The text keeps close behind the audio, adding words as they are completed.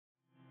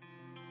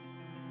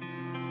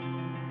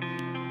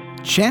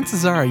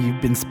Chances are you've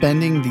been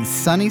spending these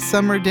sunny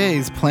summer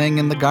days playing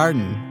in the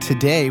garden.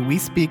 Today, we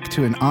speak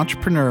to an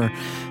entrepreneur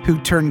who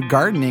turned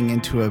gardening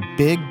into a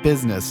big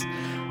business.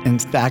 In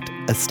fact,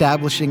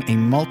 establishing a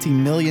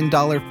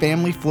multi-million-dollar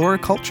family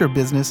floriculture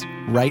business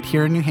right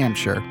here in New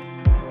Hampshire.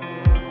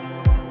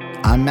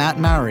 I'm Matt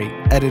Mowry,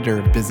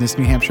 editor of Business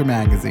New Hampshire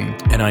magazine.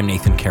 And I'm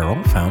Nathan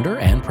Carroll, founder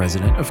and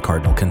president of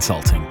Cardinal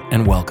Consulting.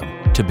 And welcome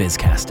to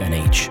BizCast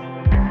NH.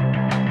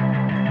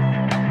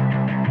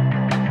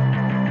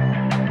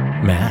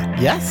 Matt.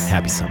 Yes?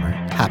 Happy summer.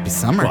 Happy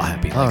summer. Well,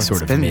 happy,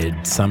 sort of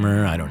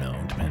mid-summer. I don't know.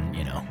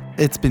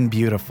 It's been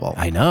beautiful.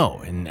 I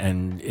know.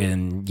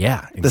 And yeah,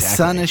 exactly. The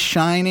sun is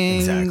shining.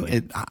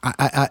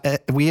 Exactly.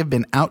 We have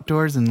been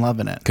outdoors and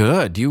loving it.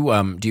 Good. Do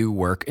you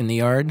work in the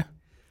yard?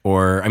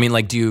 Or,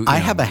 do you... I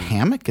have a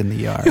hammock in the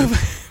yard.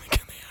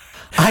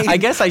 I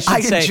guess I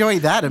should say... I enjoy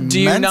that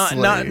immensely. Do you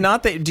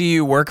not that do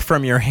you work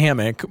from your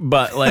hammock,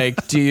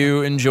 but do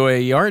you enjoy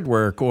yard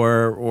work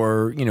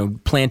or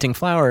planting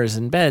flowers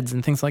and beds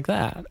and things like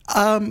that?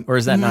 Or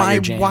is that not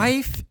your jam? My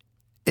wife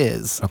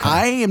is. Okay.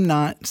 I am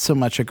not so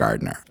much a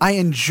gardener. I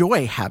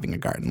enjoy having a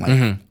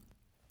garden.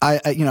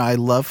 I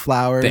love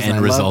flowers. The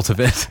end result of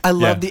it. I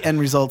love the end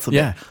results of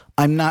it.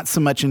 I'm not so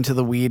much into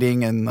the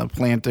weeding and the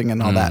planting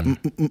and all that.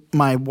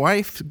 My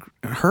wife,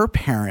 her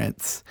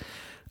parents,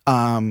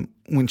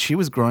 when she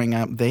was growing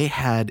up, they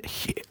had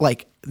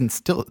and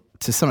still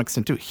to some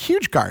extent too,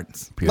 huge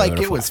gardens.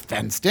 Beautiful. It was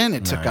fenced in.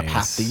 It took up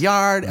half the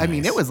yard. Nice. I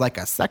mean, it was like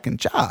a second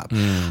job.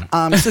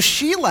 So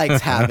she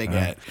likes having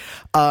it.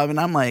 And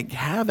I'm like,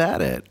 have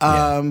at it.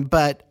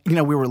 But,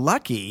 we were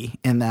lucky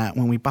in that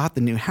when we bought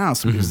the new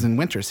house, it was in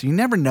winter. So you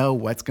never know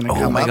what's going to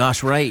come up. Oh my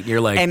gosh, right.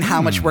 You're like, and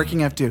how much working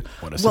you have to do.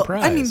 What a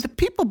surprise. The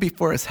people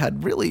before us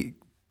had really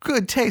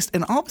good taste.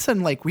 And all of a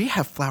sudden, we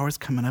have flowers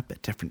coming up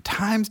at different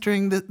times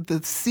during the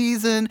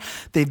season.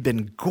 They've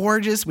been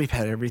gorgeous. We've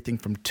had everything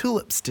from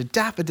tulips to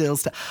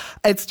daffodils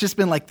it's just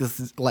been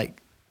this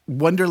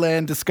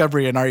wonderland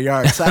discovery in our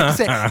yard. So I have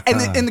to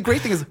say, and the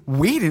great thing is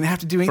we didn't have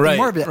to do anything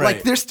more of it.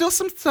 Right. There's still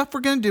some stuff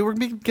we're going to do. We're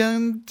going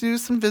to do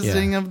some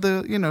visiting of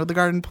the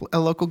garden, a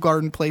local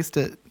garden place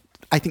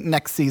I think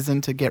next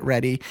season to get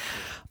ready.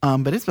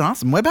 But it's been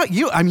awesome. What about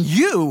you? I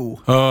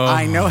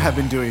know, have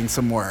been doing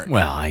some work.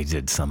 Well, I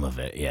did some of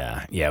it.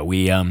 Yeah.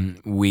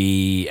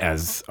 We,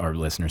 as our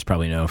listeners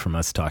probably know from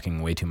us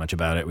talking way too much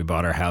about it, we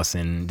bought our house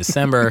in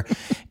December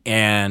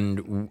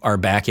and our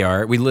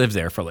backyard, we lived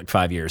there for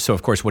 5 years. So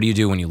of course, what do you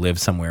do when you live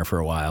somewhere for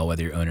a while,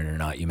 whether you own it or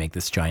not? You make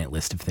this giant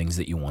list of things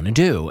that you want to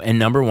do. And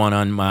number one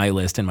on my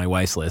list and my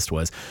wife's list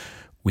was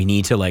we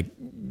need to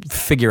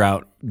figure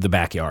out the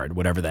backyard,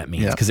 whatever that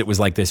means. Because it was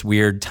this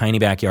weird tiny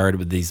backyard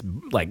with these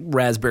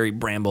raspberry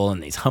bramble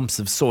and these humps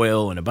of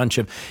soil and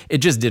it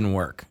just didn't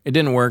work. It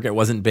didn't work. It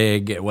wasn't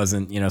big. It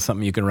wasn't,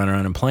 something you can run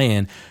around and play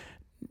in.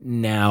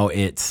 Now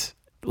it's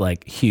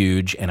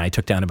huge. And I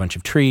took down a bunch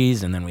of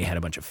trees and then we had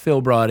a bunch of fill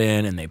brought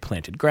in and they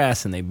planted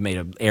grass and they made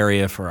an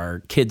area for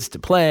our kids to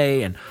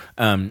play. And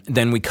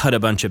then we cut a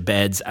bunch of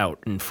beds out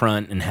in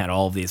front and had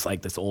all of these,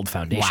 this old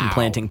foundation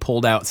planting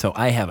pulled out. So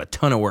I have a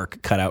ton of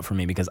work cut out for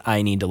me because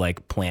I need to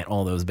plant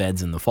all those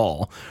beds in the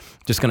fall.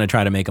 Just going to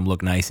try to make them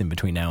look nice in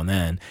between now and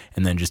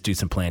then just do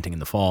some planting in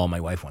the fall. My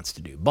wife wants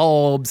to do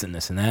bulbs and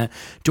this and that.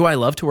 Do I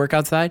love to work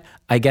outside?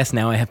 I guess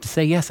now I have to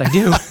say, yes, I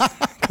do.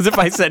 Because if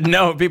I said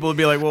no, people would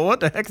be like, well, what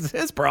the heck is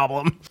his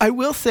problem? I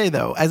will say,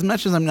 though, as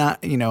much as I'm not,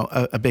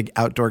 a big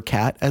outdoor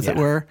cat, as it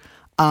were,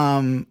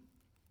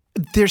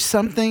 there's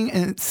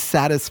something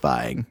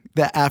satisfying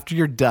that after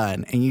you're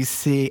done and you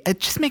see, it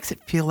just makes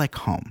it feel like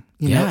home.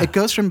 You know, it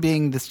goes from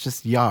being this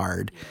just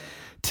yard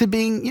to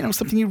being,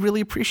 something you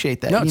really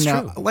appreciate that. No, it's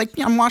true.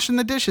 I'm washing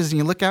the dishes and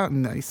you look out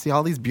and you see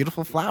all these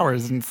beautiful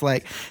flowers and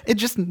it's it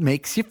just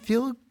makes you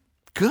feel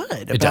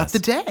good about the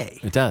day.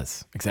 It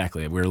does.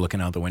 Exactly. We're looking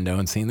out the window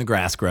and seeing the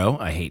grass grow.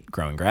 I hate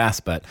growing grass,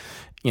 but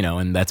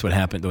and that's what's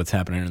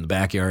happening in the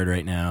backyard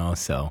right now.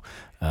 So,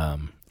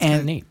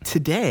 and neat.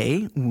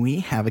 Today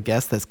we have a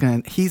guest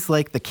he's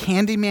like the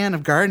candy man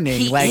of gardening.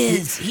 He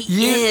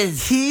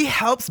is. He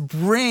helps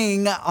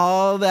bring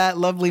all that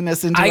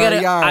loveliness into our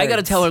yards. I got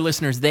to tell our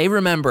listeners, they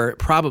remember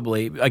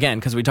probably, again,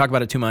 because we talk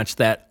about it too much,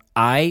 that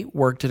I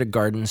worked at a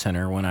garden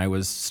center when I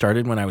was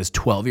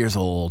 12 years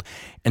old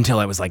until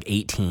I was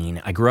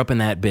 18. I grew up in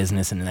that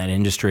business and in that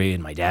industry,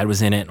 and my dad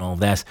was in it and all of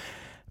this.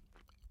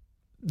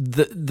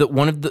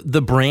 One of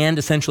the brand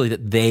essentially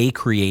that they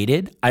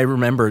created, I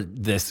remember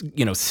this,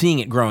 seeing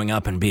it growing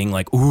up and being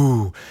like,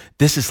 ooh,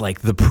 this is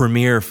the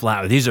premier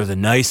flower. These are the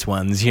nice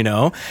ones,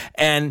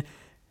 and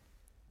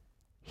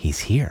he's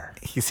here.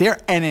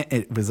 And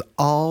it was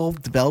all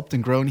developed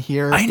and grown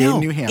here in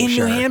New Hampshire. In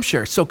New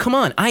Hampshire. So come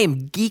on, I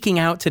am geeking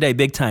out today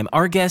big time.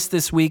 Our guest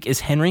this week is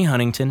Henry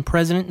Huntington,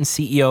 President and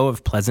CEO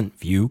of Pleasant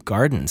View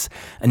Gardens,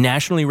 a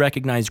nationally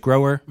recognized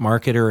grower,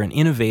 marketer, and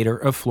innovator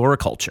of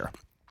floriculture.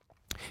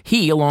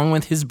 He, along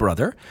with his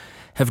brother,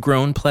 have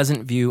grown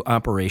Pleasant View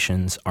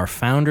operations, are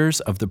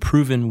founders of the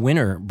proven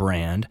winner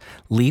brand,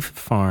 Leaf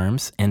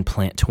Farms and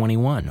Plant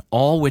 21,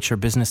 all which are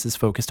businesses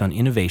focused on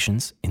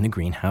innovations in the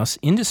greenhouse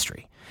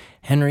industry.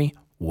 Henry,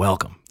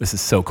 welcome. This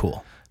is so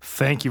cool.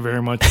 Thank you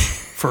very much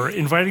for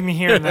inviting me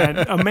here and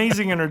that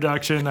amazing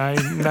introduction.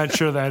 I'm not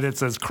sure that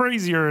it's as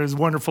crazy or as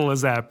wonderful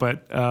as that,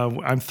 but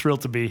I'm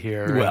thrilled to be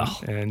here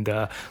and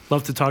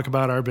love to talk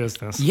about our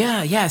business.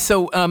 Yeah.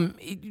 So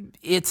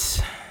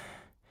it's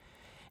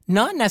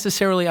not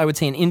necessarily, I would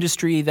say, an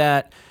industry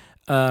that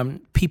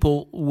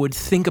people would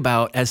think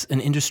about as an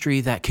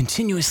industry that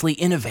continuously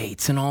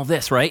innovates and all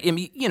this, right? I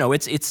mean,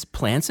 it's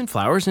plants and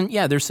flowers, and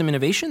yeah, there's some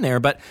innovation there.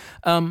 But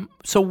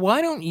so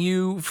why don't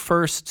you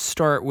first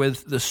start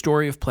with the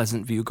story of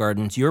Pleasant View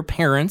Gardens? Your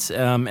parents,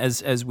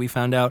 as we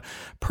found out,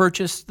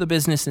 purchased the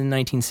business in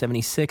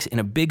 1976 in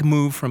a big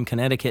move from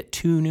Connecticut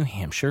to New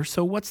Hampshire.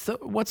 So what's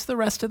the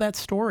rest of that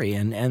story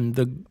and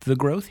the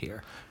growth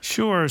here?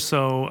 Sure.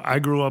 So I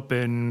grew up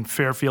in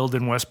Fairfield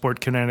in Westport,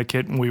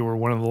 Connecticut, and we were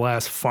one of the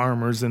last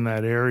farmers in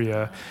that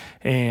area.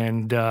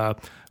 And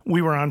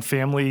we were on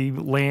family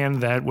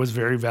land that was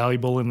very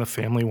valuable, and the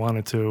family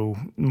wanted to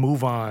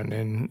move on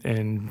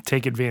and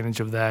take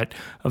advantage of that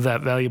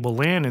valuable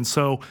land. And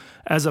so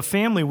as a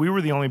family, we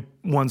were the only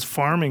ones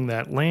farming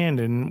that land,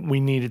 and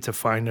we needed to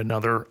find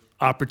another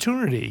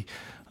opportunity.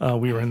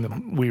 We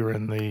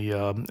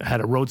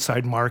had a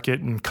roadside market,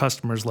 and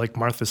customers like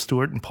Martha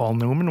Stewart and Paul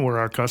Newman were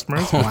our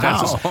customers. Oh,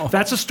 wow.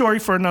 That's a story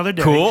for another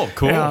day. Cool.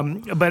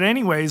 But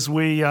anyways,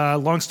 we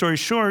long story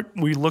short,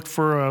 we looked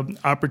for an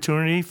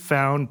opportunity,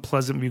 found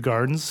Pleasant View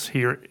Gardens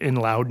here in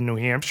Loudon, New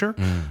Hampshire.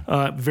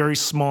 Very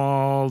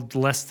small,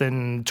 less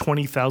than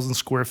 20,000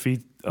 square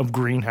feet of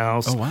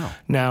greenhouse. Oh, wow.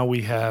 Now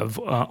we have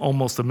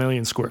almost 1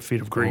 million square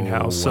feet of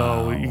greenhouse. Oh,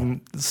 wow. So you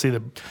can see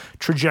the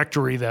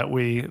trajectory that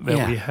we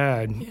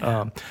had.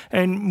 Yeah.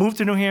 And moved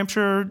to New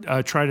Hampshire,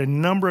 tried a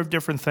number of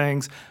different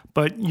things.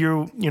 But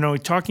you're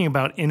talking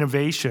about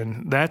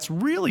innovation, that's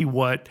really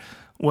what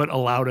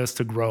allowed us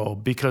to grow,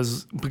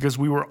 because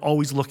we were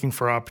always looking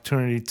for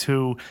opportunity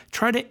to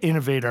try to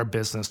innovate our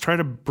business, try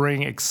to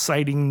bring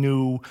exciting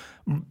new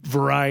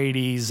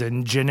varieties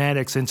and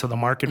genetics into the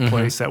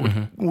marketplace that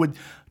would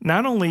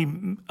not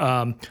only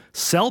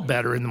sell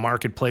better in the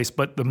marketplace,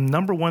 but the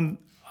number one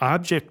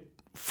object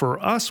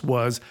for us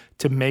was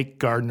to make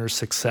gardeners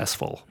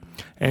successful.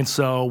 And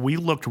so we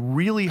looked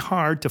really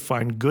hard to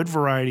find good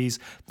varieties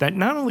that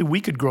not only we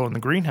could grow in the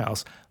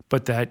greenhouse,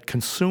 but that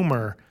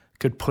consumer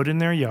could put in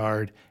their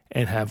yard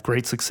and have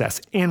great success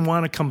and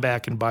want to come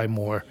back and buy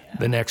more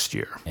the next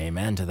year.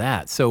 Amen to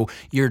that. So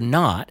you're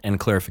not, and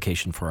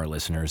clarification for our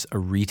listeners, a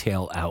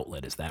retail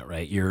outlet, is that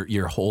right?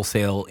 You're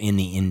wholesale in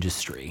the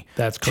industry.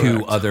 That's correct.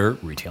 To other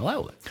retail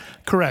outlets.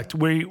 Correct.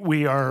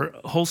 We are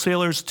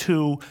wholesalers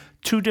to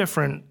two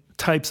different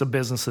types of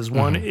businesses.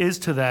 One is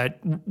to that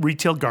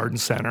retail garden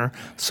center.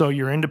 So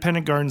your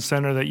independent garden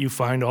center that you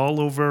find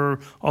all over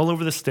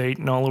the state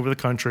and all over the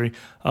country.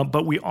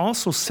 But we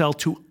also sell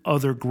to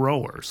other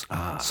growers.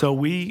 So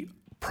we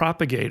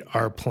propagate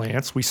our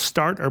plants. We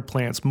start our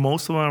plants.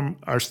 Most of them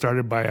are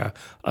started by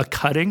a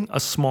cutting, a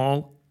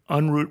small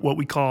what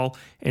we call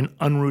an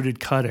unrooted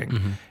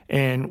cutting.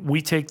 And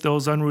we take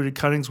those unrooted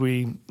cuttings,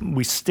 we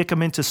stick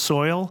them into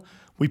soil,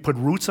 we put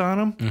roots on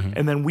them,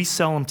 and then we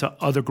sell them to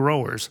other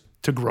growers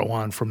to grow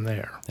on from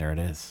there. There it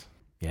is.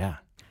 Yeah.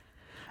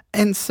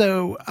 And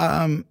so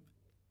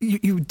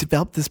you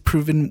developed this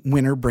proven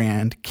winner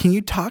brand. Can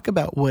you talk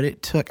about what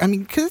it took? I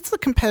mean, because it's a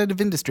competitive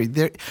industry.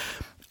 There are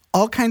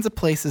all kinds of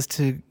places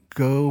to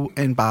go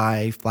and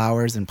buy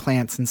flowers and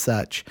plants and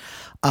such.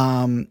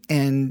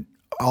 And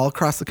all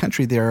across the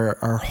country, there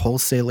are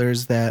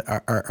wholesalers that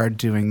are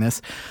doing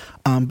this.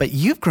 But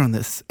you've grown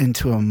this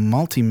into a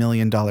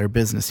multi-million-dollar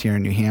business here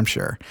in New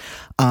Hampshire.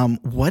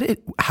 What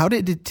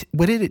did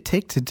it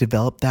take to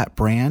develop that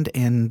brand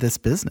and this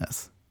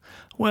business?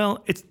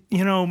 Well, it's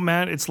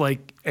Matt, it's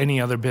like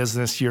any other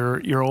business.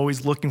 You're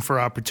always looking for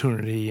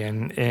opportunity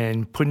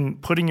and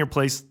putting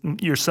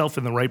yourself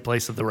in the right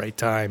place at the right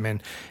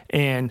time.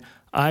 And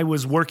I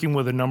was working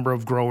with a number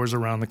of growers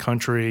around the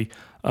country,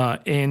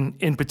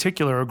 in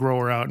particular a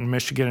grower out in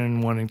Michigan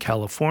and one in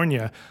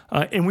California,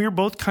 and we were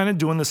both kind of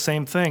doing the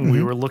same thing.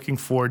 We were looking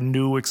for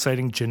new,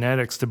 exciting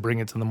genetics to bring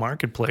into the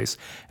marketplace,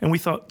 and we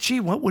thought,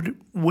 gee,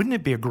 wouldn't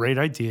it be a great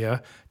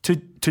idea to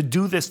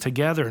do this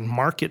together and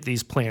market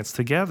these plants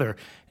together?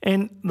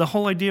 And the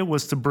whole idea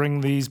was to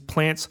bring these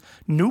plants,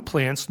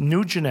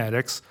 new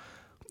genetics,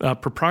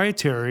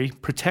 proprietary,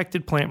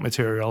 protected plant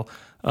material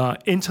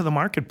into the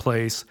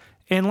marketplace.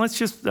 And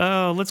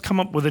let's come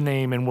up with a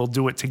name and we'll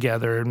do it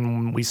together.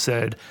 And we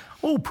said,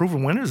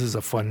 Proven Winners is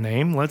a fun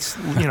name.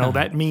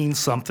 That means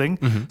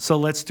something. So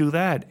let's do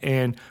that.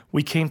 And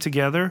we came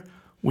together.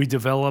 We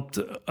developed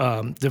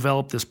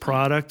this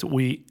product.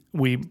 We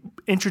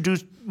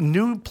introduced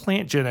new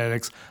plant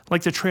genetics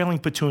like the trailing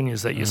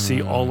petunias that you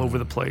see all over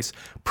the place.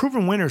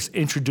 Proven Winners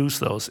introduced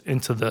those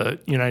into the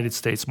United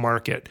States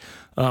market.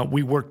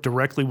 We worked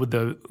directly with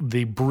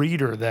the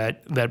breeder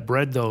that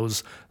bred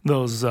those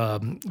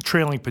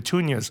trailing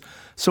petunias.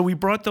 So we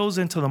brought those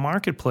into the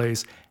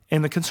marketplace,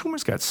 and the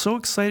consumers got so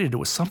excited. It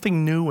was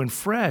something new and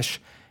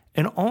fresh,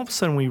 and all of a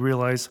sudden we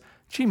realized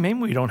gee, maybe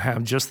we don't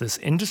have just this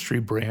industry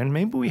brand.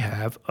 Maybe we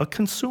have a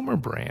consumer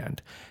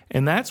brand.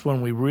 And that's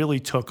when we really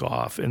took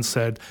off and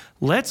said,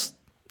 let's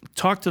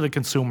talk to the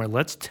consumer.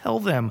 Let's tell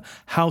them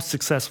how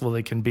successful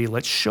they can be.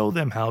 Let's show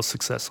them how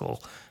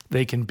successful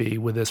they can be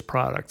with this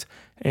product.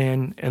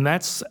 And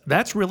that's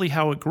really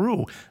how it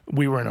grew.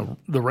 We were in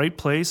the right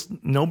place.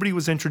 Nobody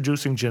was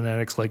introducing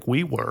genetics like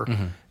we were.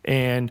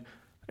 And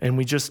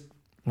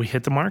we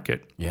hit the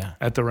market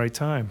at the right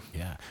time.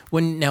 Yeah.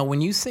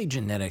 When you say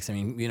genetics, I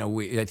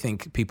mean, I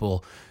think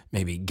people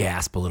maybe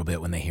gasp a little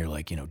bit when they hear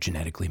like,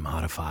 genetically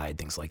modified,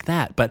 things like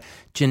that. But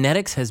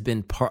genetics has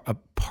been a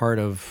part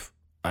of,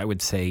 I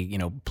would say,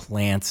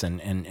 plants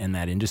and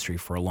that industry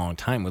for a long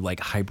time, with like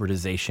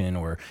hybridization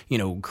or,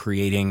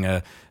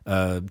 creating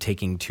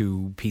taking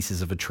two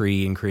pieces of a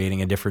tree and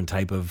creating a different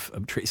type of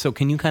tree. So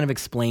can you kind of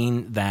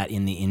explain that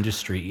in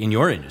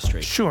your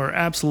industry? Sure,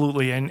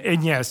 absolutely.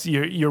 And yes,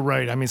 you're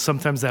right. I mean,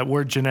 sometimes that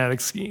word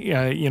genetics,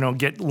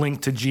 get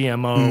linked to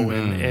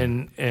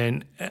GMO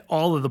and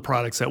all of the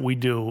products that we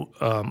do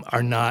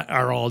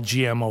are all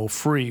GMO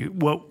free.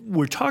 What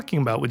we're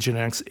talking about with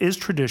genetics is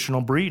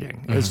traditional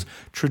breeding, is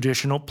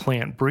traditional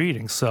plant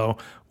breeding. So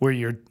where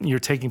you're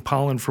taking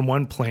pollen from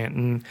one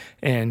plant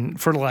and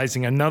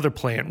fertilizing another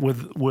plant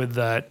with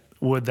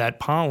that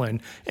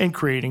pollen and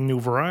creating new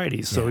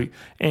varieties. So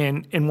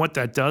and what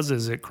that does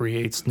is it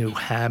creates new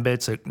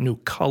habits, new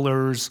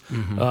colors,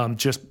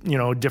 just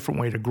a different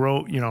way to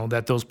grow.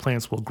 That those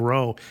plants will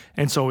grow.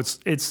 And so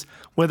it's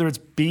whether it's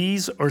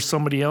bees or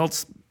somebody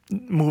else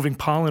moving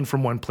pollen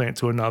from one plant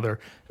to another,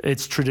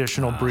 it's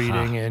traditional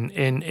breeding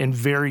and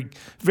very,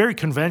 very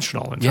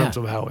conventional in terms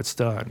of how it's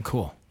done.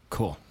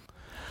 Cool.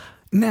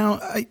 Now,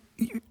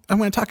 I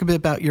want to talk a bit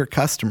about your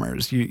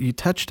customers. You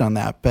touched on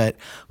that, but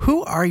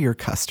who are your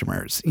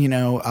customers?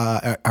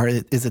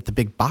 Is it the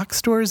big box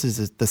stores? Is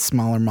it the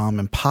smaller mom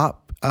and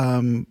pop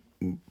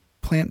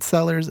plant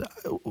sellers?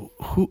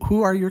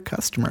 Who are your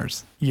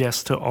customers?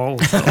 Yes to all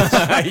of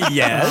those.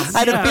 Yes.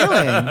 I had a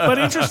feeling. But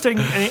interesting,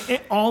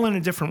 all in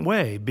a different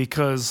way,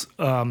 because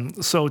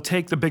so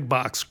take the big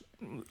box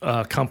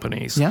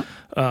companies,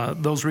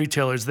 those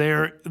retailers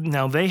there.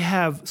 Now they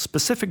have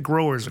specific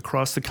growers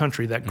across the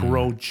country that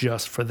grow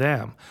just for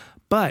them.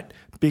 But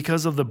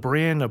because of the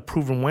brand of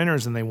Proven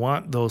Winners and they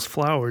want those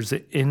flowers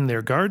in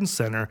their garden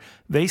center,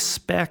 they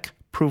spec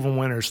Proven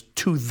Winners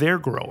to their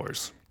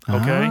growers.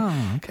 Okay?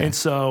 And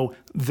so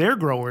their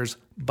growers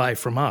buy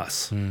from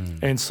us.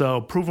 And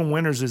so Proven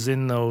Winners is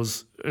in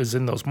those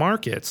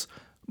markets,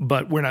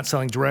 but we're not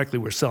selling directly,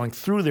 we're selling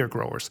through their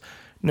growers.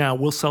 Now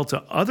we'll sell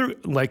to other,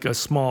 like a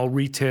small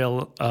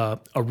retail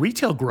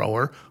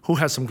grower who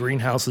has some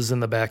greenhouses in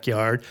the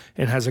backyard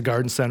and has a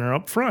garden center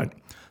up front.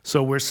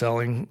 So we're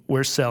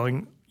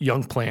selling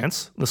young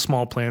plants, the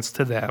small plants,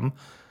 to them,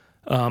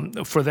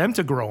 for them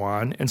to grow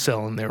on and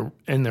sell in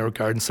their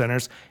garden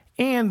centers.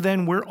 And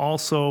then we're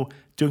also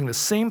doing the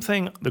same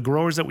thing the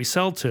growers that we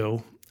sell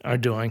to are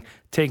doing,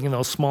 taking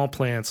those small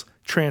plants,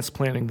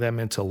 transplanting them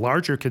into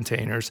larger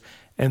containers,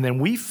 and then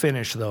we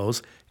finish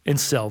those and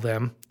sell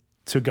them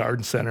to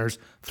garden centers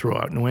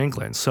throughout New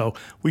England. So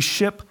we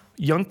ship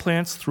young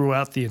plants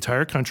throughout the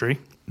entire country.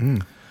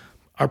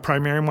 Our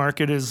primary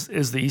market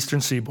is the Eastern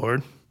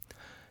Seaboard,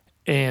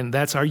 and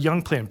that's our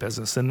young plant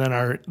business. And then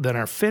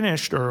our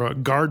finished or a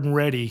garden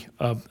ready,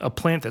 a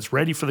plant that's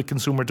ready for the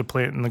consumer to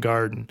plant in the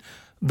garden,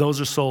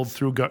 those are sold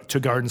to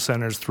garden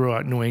centers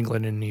throughout New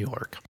England and New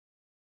York.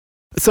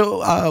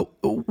 So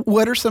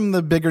what are some of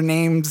the bigger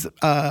names,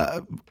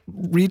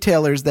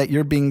 retailers that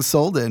you're being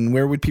sold in?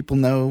 Where would people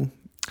know?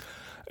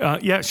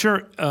 Yeah,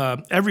 sure.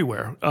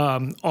 Everywhere.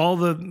 All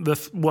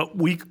the what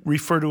we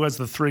refer to as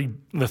the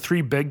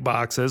three big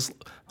boxes: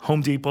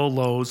 Home Depot,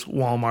 Lowe's,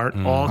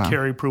 Walmart, all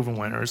carry Proven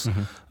Winners.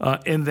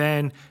 And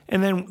then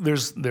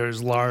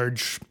there's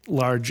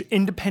large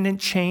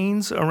independent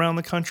chains around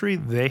the country.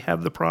 They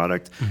have the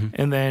product,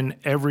 and then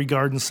every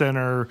garden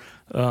center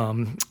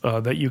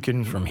that you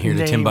can from here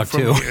to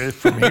Timbuktu.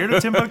 From here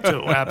to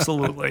Timbuktu,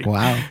 absolutely.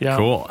 Wow. Yeah.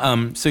 Cool.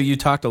 So you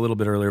talked a little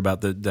bit earlier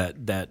about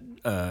that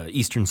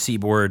Eastern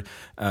Seaboard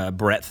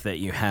breadth that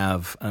you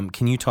have.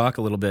 Can you talk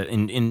a little bit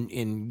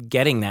in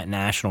getting that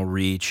national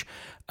reach?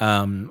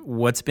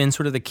 What's been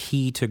sort of the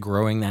key to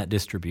growing that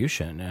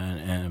distribution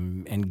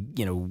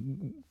and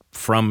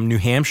from New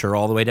Hampshire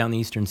all the way down the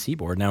Eastern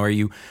Seaboard? Now,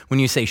 when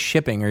you say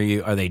shipping,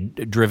 are they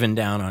driven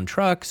down on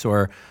trucks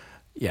or?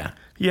 Yeah.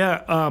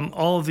 Yeah,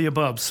 all of the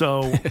above.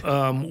 So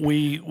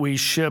we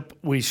ship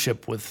with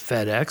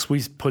FedEx.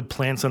 We put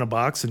plants in a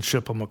box and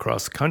ship them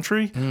across the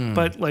country.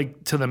 But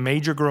like to the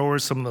major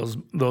growers, some of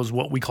those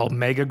what we call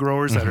mega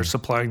growers that are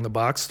supplying the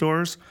box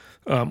stores,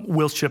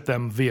 we'll ship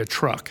them via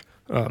truck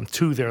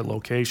to their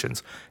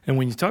locations. And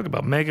when you talk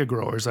about mega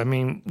growers, I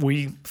mean,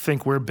 we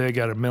think we're big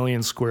at 1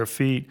 million square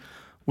feet.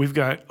 We've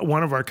got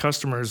one of our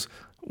customers.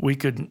 We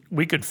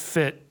could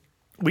fit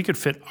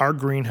our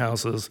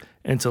greenhouses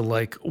into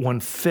like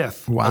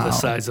 1/5 of the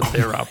size of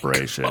their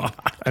operation.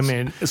 I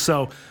mean,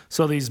 so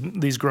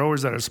these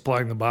growers that are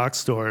supplying the box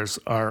stores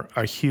are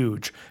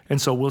huge,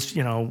 and so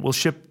we'll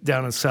ship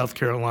down in South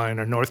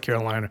Carolina or North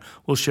Carolina.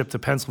 We'll ship to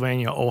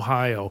Pennsylvania,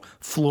 Ohio,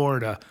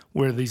 Florida,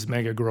 where these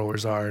mega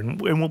growers are,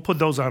 and we'll put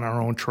those on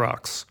our own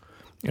trucks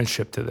and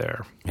ship to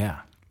there. Yeah.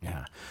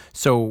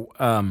 So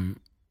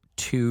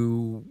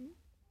to,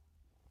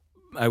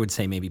 I would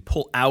say, maybe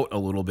pull out a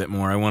little bit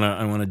more, I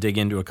want to dig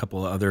into a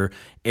couple of other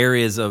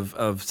areas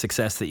of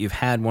success that you've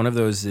had. One of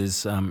those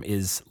is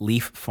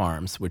Leaf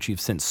Farms, which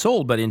you've since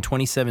sold. But in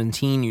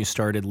 2017, you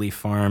started Leaf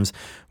Farms,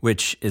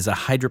 which is a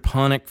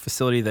hydroponic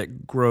facility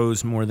that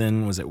grows more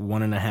than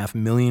 1.5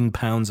 million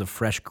pounds of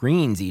fresh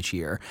greens each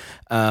year.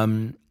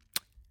 And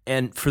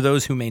for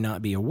those who may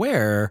not be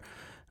aware,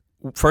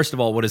 first of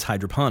all, what is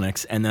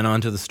hydroponics? And then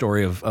on to the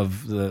story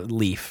of the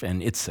leaf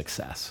and its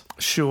success.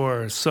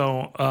 Sure.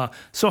 So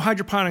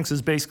hydroponics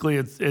is basically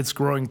it's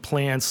growing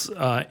plants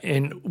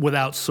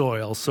without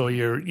soil. So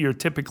you're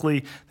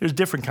typically, there's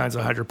different kinds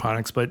of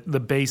hydroponics, but the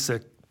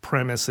basic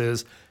premise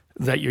is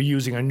that you're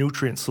using a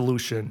nutrient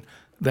solution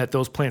that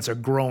those plants are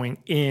growing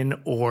in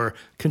or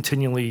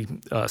continually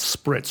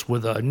spritz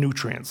with a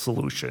nutrient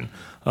solution.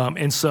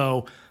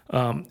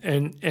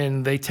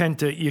 And they tend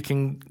to, you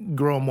can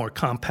grow them more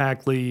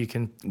compactly, you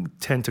can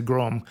tend to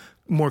grow them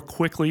more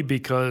quickly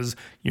because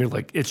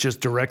it's just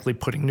directly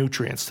putting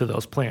nutrients to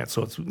those plants.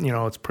 So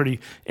it's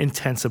pretty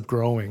intensive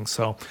growing.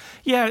 So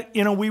yeah,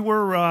 we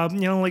were,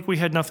 we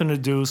had nothing to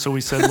do. So we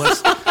said, let's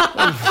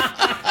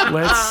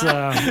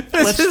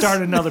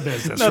start another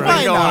business.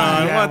 Nothing going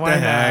on. Yeah, what the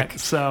heck? Not?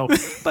 So,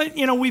 but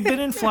we've been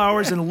in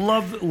flowers and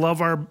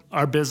love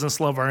our business,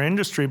 love our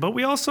industry. But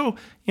we also,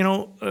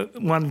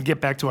 want to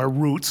get back to our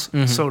roots,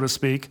 so to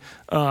speak,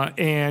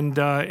 and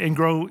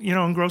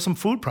grow some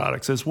food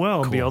products as well.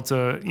 Cool. And be able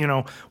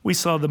to, we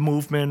saw the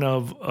movement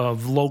of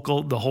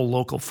the whole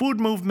local food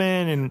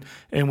movement,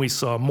 and we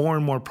saw more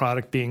and more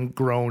product being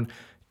grown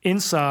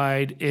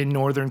inside in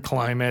northern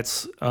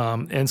climates,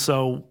 and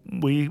so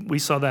we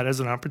saw that as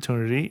an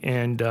opportunity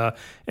and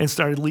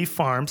started Leaf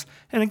Farms,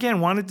 and again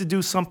wanted to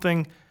do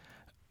something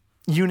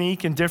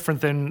unique and different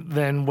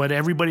than what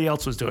everybody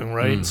else was doing,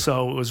 right?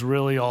 So it was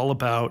really all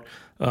about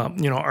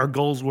our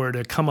goals were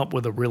to come up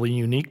with a really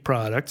unique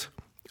product,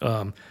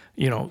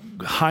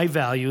 high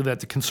value that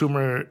the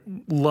consumer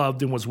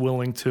loved and was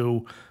willing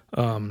to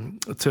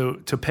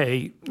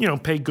pay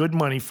good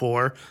money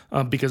for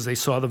because they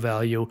saw the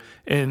value,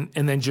 and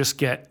then just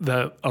get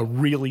a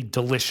really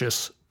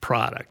delicious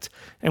product.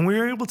 And we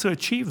were able to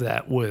achieve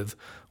that with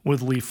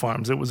Leaf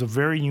Farms. It was a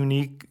very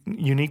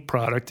unique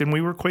product, and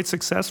we were quite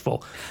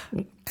successful.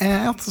 And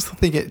I also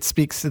think it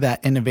speaks to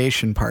that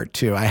innovation part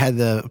too. I had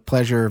the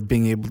pleasure of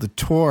being able to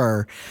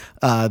tour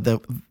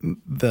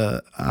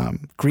the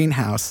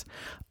greenhouse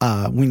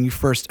when you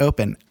first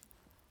opened.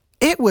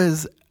 It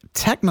was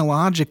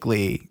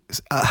technologically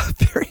a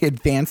very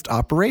advanced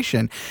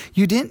operation.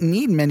 You didn't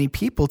need many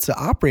people to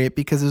operate it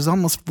because it was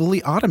almost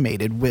fully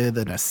automated with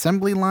an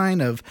assembly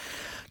line of.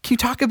 Can you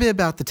talk a bit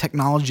about the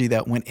technology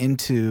that went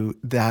into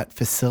that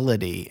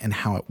facility and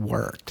how it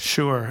worked?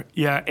 Sure.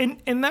 Yeah,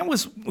 and that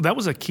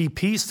was a key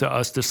piece to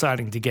us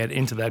deciding to get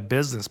into that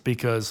business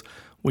because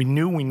we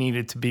knew we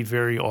needed to be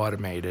very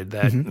automated.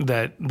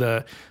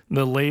 That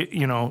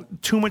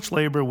too much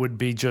labor would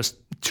be just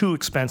too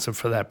expensive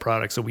for that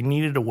product. So we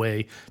needed a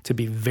way to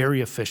be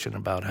very efficient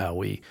about how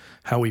we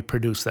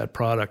produce that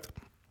product.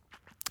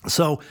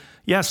 So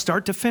yeah,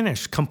 start to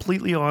finish,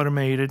 completely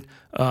automated.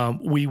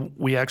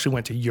 We actually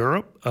went to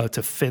Europe,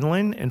 to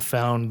Finland, and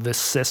found this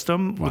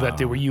system that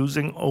they were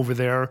using over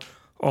there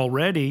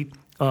already.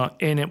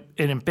 And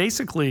it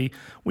basically,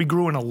 we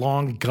grew in a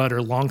long,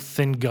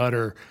 thin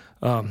gutter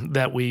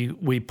that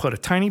we put a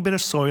tiny bit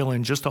of soil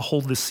in just to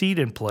hold the seed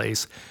in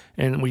place.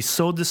 And we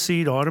sowed the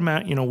seed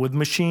with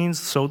machines,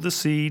 sowed the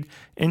seed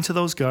into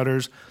those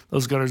gutters.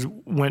 Those gutters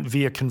went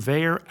via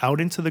conveyor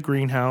out into the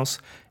greenhouse.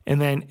 And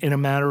then in a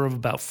matter of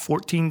about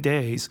 14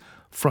 days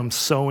from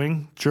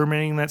sowing,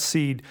 germinating that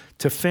seed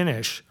to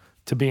finish,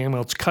 to being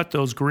able to cut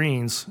those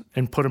greens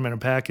and put them in a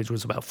package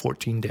was about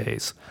 14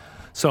 days.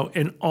 So,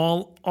 and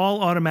all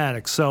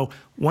automatic. So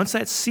once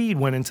that seed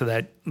went into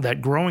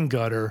that growing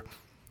gutter,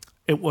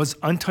 it was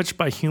untouched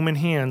by human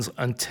hands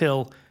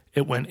until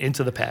it went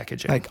into the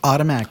packaging. Like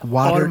automatically.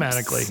 Watering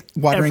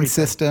everything.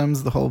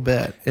 Systems, the whole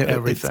bit.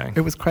 Everything.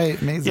 It was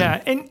quite amazing. Yeah,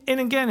 and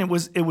again, it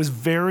was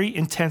very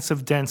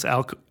intensive, dense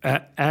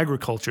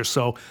agriculture.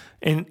 So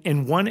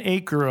in 1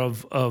 acre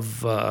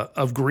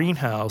of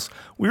greenhouse,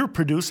 we were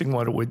producing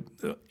what it would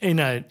in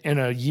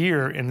a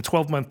year, in a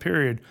 12-month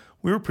period,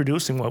 we were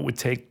producing what would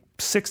take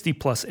 60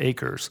 plus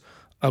acres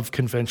of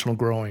conventional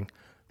growing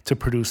to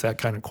produce that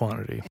kind of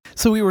quantity.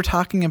 So we were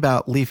talking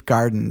about Leaf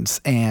Gardens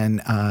and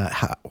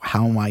how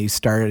and why you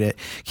started it.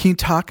 Can you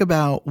talk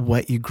about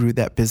what you grew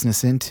that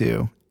business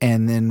into?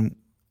 And then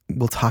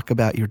we'll talk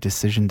about your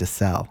decision to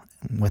sell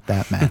and what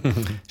that meant.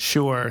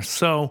 Sure.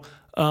 So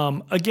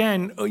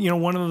Again,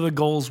 one of the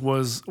goals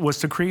was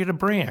to create a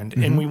brand,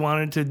 and we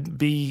wanted to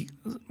be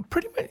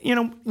pretty,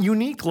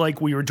 unique,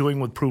 like we were doing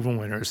with Proven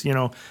Winners.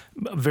 A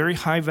very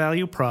high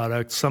value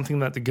product, something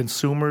that the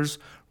consumers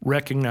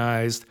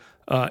recognized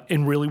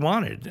and really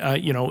wanted.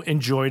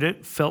 Enjoyed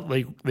it, felt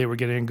like they were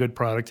getting a good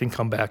product, and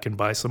come back and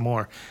buy some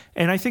more.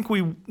 And I think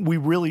we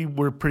really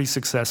were pretty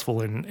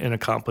successful in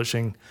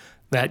accomplishing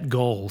that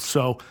goal.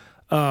 So.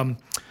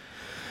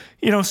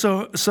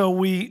 So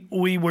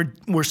we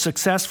were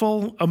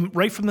successful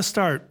right from the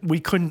start. We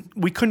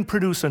couldn't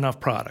produce enough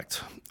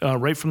product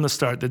right from the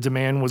start. The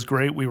demand was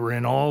great. We were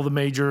in all the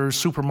major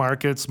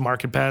supermarkets,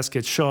 Market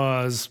Basket,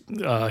 Shaw's,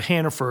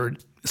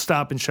 Hannaford,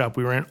 Stop and Shop.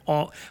 We were in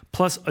all,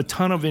 plus a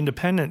ton of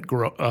independent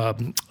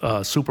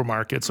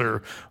supermarkets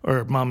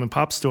or mom and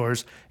pop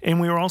stores. And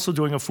we were also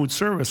doing a food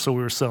service, so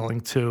we were selling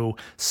to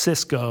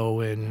Cisco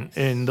and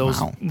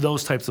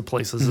those types of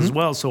places as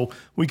well. So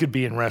we could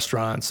be in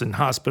restaurants and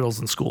hospitals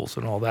and schools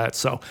and all that.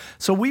 So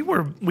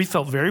we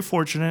felt very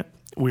fortunate.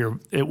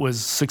 It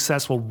was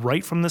successful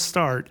right from the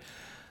start.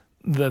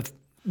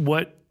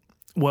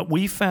 What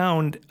we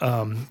found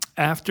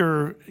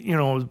after,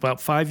 about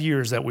 5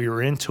 years that we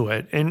were into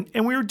it, and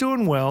we were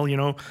doing well,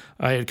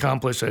 I had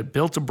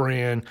built a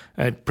brand,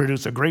 I had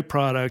produced a great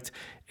product,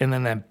 and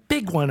then that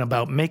big one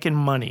about making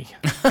money.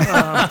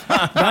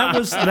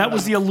 That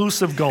was the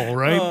elusive goal,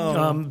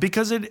 right?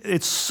 Because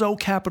it's so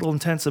capital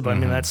intensive. I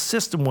mean, that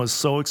system was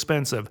so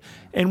expensive.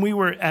 And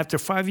after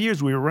 5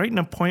 years, we were right in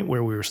a point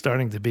where we were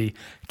starting to be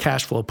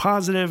cash flow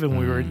positive, and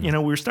we were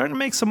starting to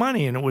make some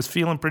money, and it was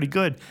feeling pretty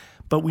good.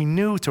 But we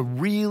knew to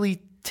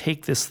really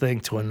take this thing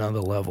to another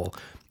level,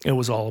 it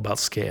was all about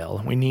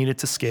scale. We needed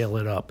to scale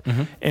it up.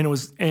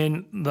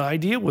 And the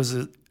idea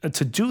was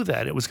to do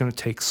that, it was going to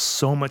take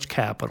so much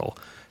capital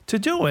to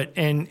do it.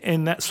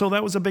 And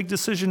that was a big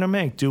decision to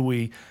make. Do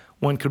we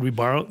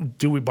borrow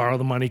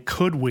the money?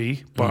 Could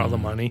we borrow the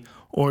money?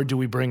 Or do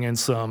we bring in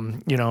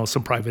some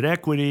private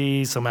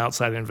equity, some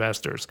outside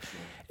investors?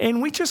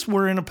 And we just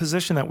were in a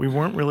position that we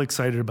weren't really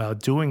excited about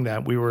doing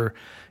that. We were,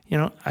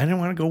 I didn't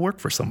want to go work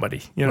for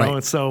somebody, Right.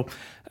 And so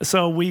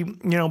we,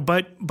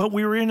 but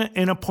we were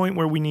in a point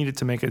where we needed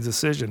to make a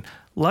decision.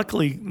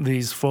 Luckily,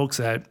 these folks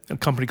at a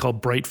company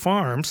called Bright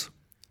Farms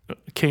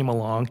came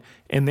along,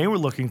 and they were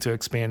looking to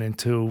expand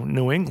into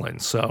New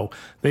England. So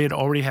they had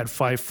already had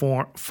five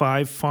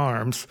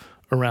farms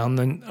around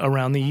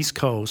the East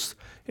Coast,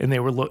 and they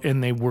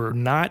were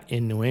not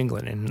in New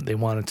England, and they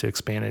wanted to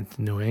expand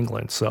into New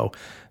England. So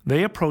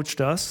they approached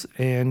us,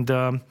 and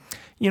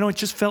it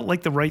just felt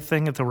like the right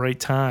thing at the right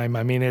time.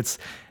 I mean, it's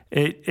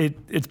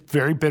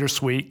very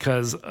bittersweet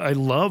because I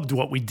loved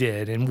what we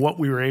did and what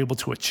we were able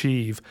to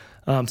achieve.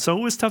 So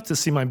it was tough to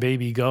see my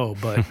baby go,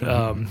 but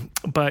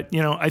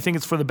I think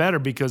it's for the better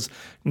because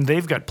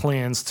they've got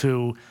plans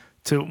to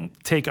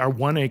take our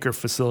 1 acre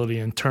facility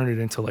and turn it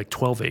into like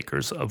 12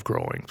 acres of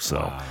growing.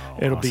 So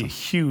it'll be a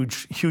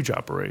huge, huge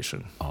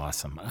operation.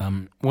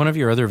 Awesome. One of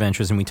your other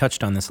ventures, and we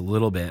touched on this a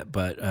little bit,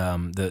 but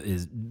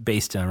is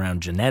based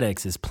around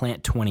genetics, is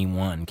Plant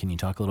 21. Can you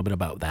talk a little bit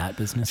about that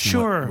business?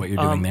 Sure. And what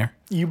you're doing there?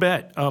 You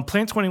bet.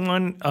 Plant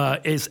 21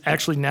 is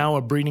actually now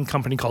a breeding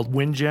company called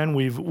WinGen.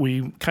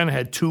 We kind of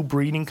had two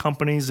breeding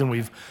companies, and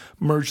we've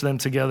merged them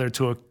together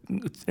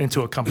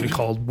into a company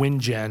called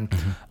WinGen,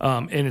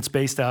 and it's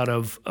based out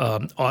of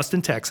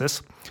Austin,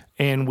 Texas,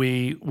 and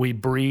we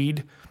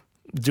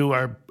do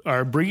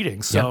our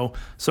breeding. So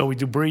we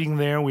do breeding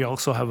there. We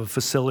also have a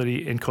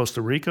facility in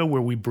Costa Rica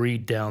where we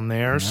breed down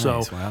there. Nice,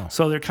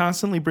 So they're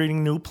constantly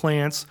breeding new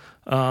plants,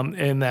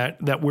 and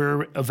that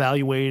we're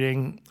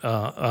evaluating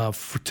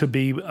to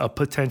be a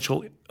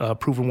potential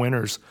Proven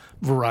Winners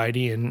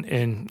variety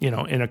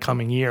in a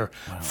coming year.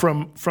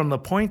 Wow. From the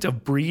point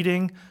of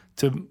breeding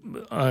to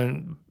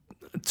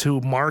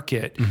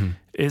market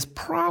is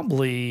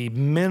probably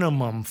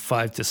minimum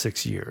 5 to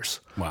 6 years.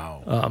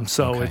 Wow.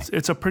 So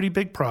it's a pretty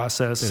big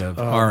process. Bit of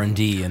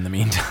R&D in the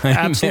meantime.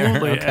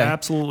 Absolutely,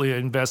 absolutely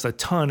invest a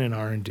ton in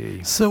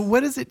R&D. So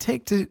what does it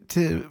take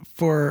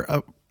for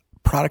a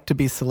product to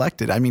be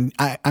selected? I mean,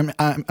 I'm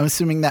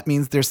assuming that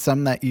means there's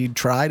some that you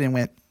tried and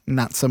went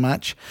not so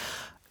much.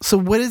 So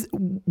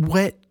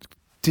what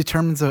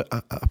determines a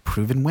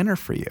proven winner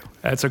for you?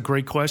 That's a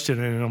great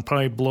question, and it'll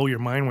probably blow your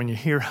mind when you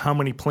hear how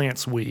many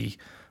plants we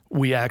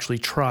actually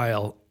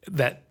trial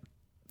that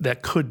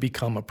could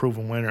become a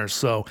proven winner.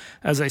 So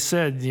as I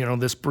said,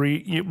 this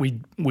breed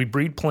we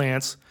breed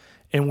plants,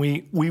 and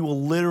we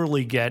will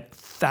literally get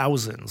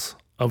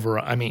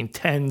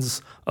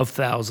tens of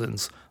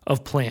thousands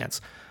of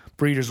plants.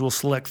 Breeders will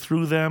select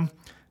through them,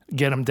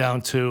 get them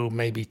down to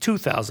maybe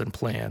 2,000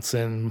 plants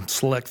and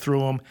select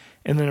through them.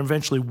 And then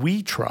eventually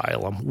we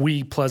trial them.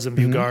 We, Pleasant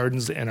View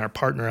Gardens, and our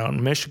partner out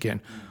in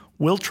Michigan,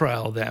 will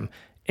trial them.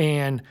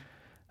 And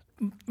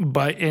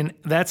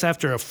that's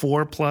after a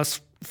 4+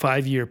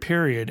 5 year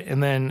period.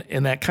 And then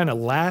in that kind of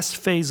last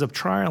phase of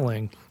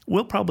trialing,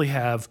 we'll probably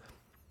have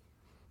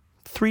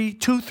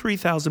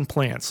 3,000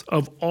 plants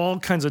of all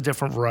kinds of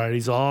different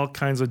varieties, all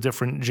kinds of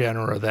different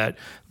genera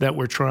that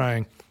we're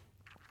trying.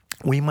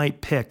 We might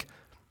pick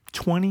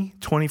 20,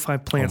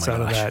 25 plants Oh my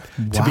out of gosh. that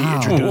to be Wow.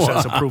 introduced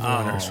as approved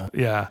winners.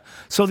 Yeah.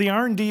 So the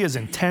R&D is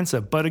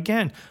intensive, but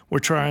again, we're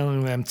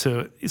trialing them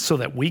so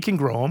that we can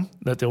grow them,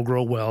 that they'll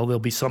grow well. There'll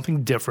be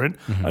something different,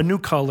 a new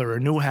color, a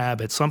new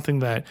habit, something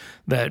that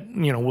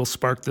will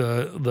spark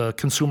the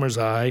consumer's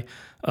eye.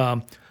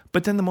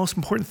 But then the most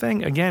important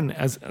thing, again,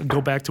 go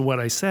back to what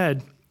I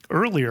said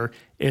earlier,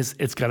 is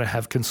it's got to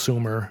have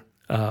consumer.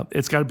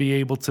 It's got to be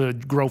able to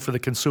grow for the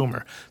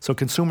consumer. So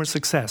consumer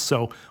success.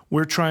 So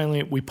we're trialing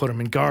it. We put them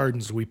in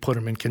gardens. We put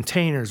them in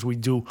containers. We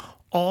do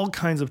all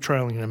kinds of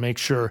trialing to make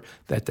sure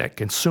that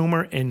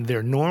consumer in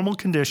their normal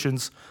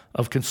conditions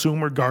of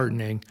consumer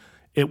gardening,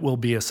 it will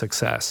be a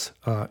success.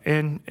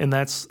 And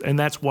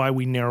that's why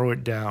we narrow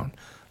it down,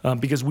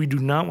 because we do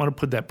not want to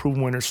put that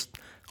proven winner's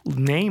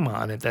name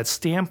on it, that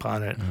stamp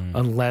on it,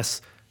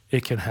 unless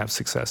it can have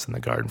success in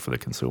the garden for the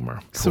consumer.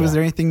 So is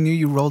there anything new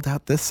you rolled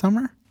out this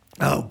summer?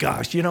 Oh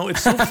gosh,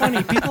 it's so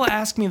funny. People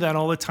ask me that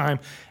all the time,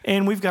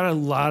 and we've got a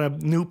lot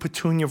of new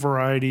petunia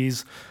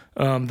varieties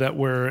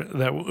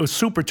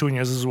super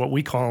petunias is what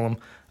we call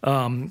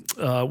them.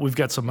 We've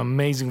got some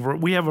amazing.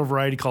 We have a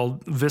variety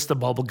called Vista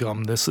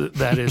Bubblegum.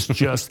 That is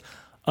just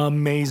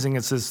amazing.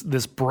 It's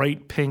this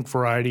bright pink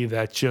variety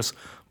that just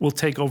will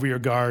take over your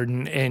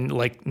garden, and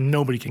like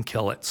nobody can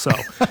kill it. So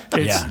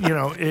it's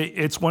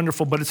it's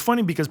wonderful. But it's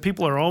funny because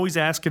people are always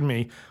asking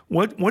me,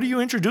 what are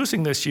you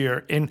introducing this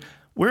year? And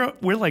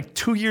we're like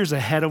 2 years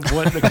ahead of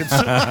what the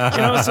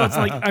consumer, so it's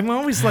like I'm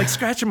always like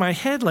scratching my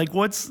head, like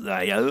what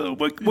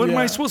am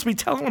I supposed to be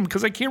telling them,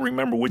 because I can't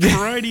remember which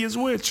variety is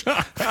which.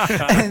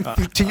 And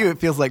to you, it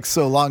feels like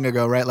so long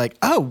ago, right? Like,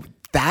 oh,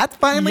 that's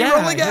finally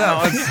rolling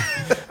out.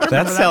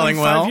 That's selling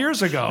well. 5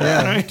 years ago.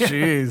 Yeah. Right?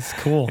 Jeez,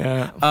 cool.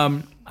 Yeah.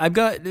 I've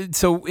got,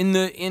 so in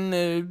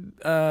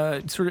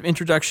the sort of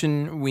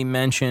introduction, we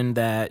mentioned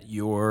that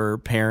your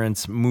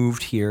parents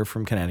moved here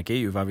from Connecticut.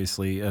 You've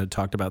obviously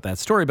talked about that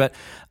story, but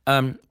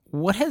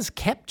what has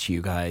kept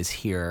you guys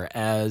here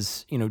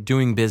as,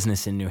 doing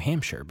business in New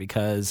Hampshire?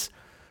 Because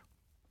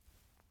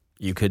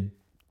you could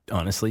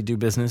honestly do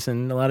business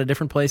in a lot of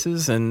different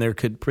places, and there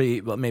could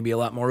maybe a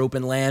lot more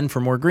open land for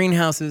more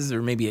greenhouses,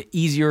 or maybe an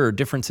easier or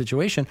different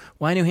situation.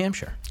 Why New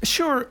Hampshire?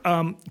 Sure,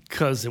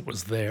 because it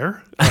was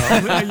there.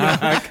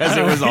 Because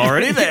it was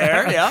already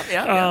there.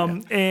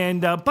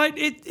 Yeah. But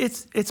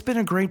it's been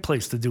a great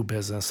place to do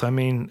business. I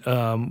mean,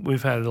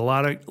 we've had a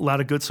lot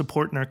of good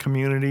support in our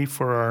community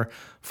for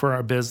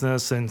our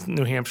business, and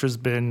New Hampshire's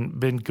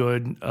been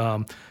good.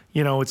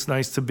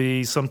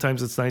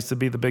 Sometimes it's nice to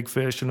be the big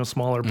fish in a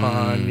smaller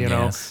pond,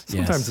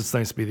 Sometimes it's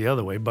nice to be the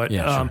other way. But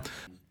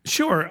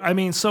sure. I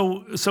mean,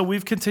 so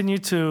we've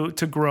continued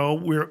to grow.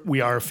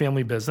 We are a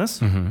family business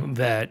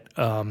that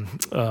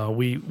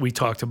we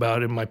talked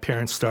about, and my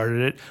parents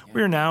started it.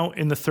 We are now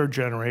in the third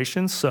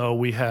generation.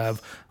 So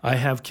I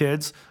have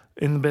kids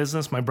in the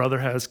business. My brother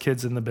has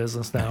kids in the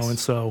business now,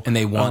 and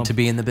they want to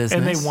be in the business.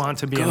 And they want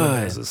to be in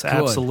the business.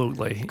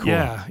 Absolutely. Cool.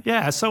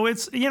 Yeah. So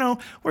it's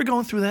we're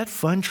going through that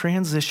fun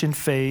transition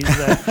phase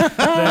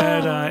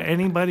that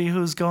anybody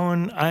who's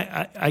going.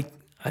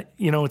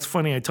 It's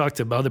funny. I talk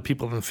to other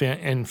people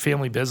in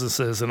family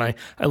businesses, and I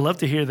love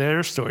to hear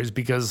their stories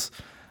because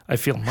I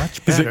feel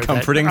much better. Is it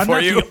comforting for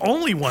you? I'm not the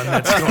only one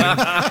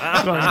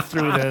that's going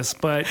through this,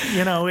 but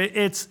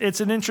it's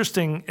an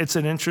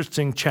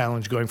interesting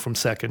challenge going from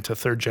second to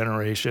third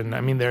generation. I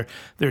mean, they're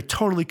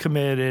totally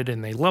committed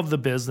and they love the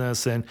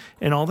business and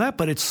all that,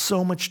 but it's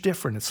so much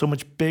different. It's so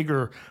much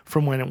bigger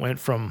from when it went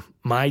from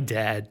my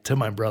dad to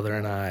my brother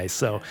and I.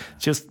 So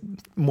just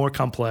more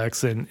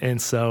complex,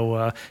 and so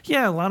a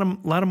lot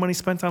of money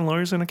spent on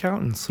lawyers and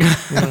accountants,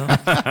 and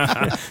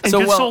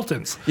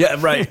consultants.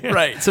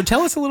 Right. So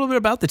tell us a little bit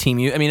about the team.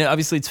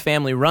 Obviously it's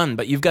family run,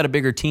 but you've got a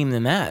bigger team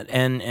than that,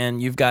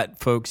 and you've got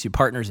folks, your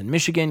partners in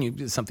Michigan, you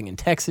do something in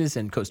Texas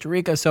and Costa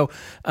Rica. So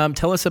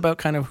tell us about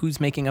kind of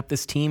who's making up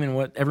this team and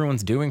what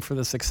everyone's doing for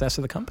the success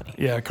of the company.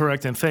 Yeah,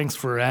 correct. And thanks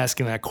for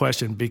asking that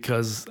question,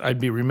 because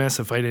I'd be remiss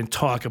if I didn't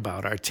talk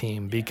about our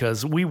team, because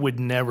we would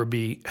never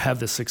have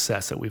the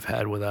success that we've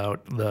had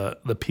without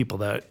the people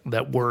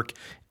that work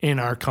in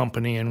our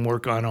company and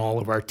work on all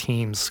of our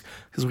teams,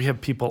 because we have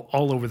people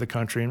all over the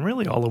country and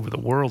really all over the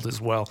world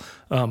as well,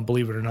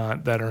 believe it or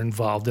not, that are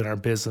involved in our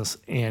business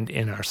and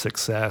in our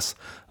success.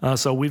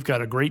 So we've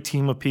got a great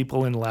team of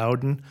people in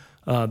Loudon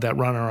that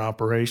run our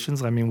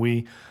operations. I mean,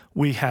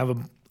 we have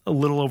a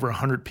little over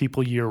 100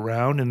 people year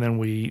round, and then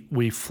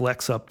we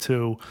flex up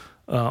to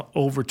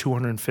over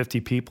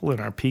 250 people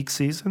in our peak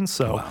season.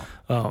 So,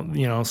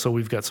 so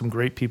we've got some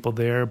great people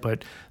there.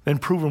 But then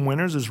Proven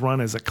Winners is run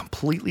as a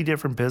completely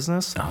different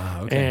business.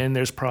 And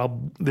there's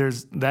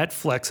that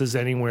flexes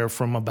anywhere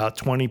from about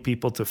 20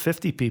 people to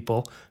 50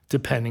 people,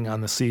 depending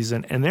on the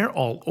season. And they're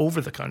all over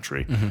the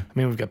country. I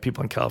mean, we've got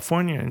people in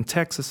California and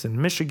Texas and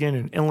Michigan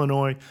and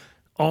Illinois,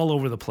 all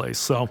over the place.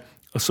 So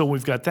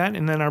we've got that.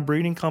 And then our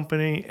breeding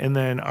company, and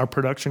then our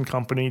production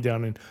company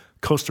down in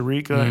Costa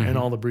Rica, and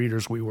all the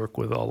breeders we work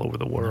with all over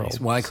the world. Nice.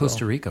 Why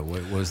Costa Rica?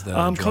 What was the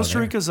draw Costa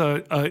there? Rica's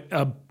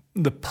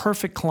the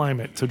perfect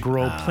climate to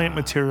grow plant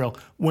material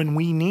when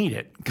we need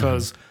it,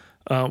 because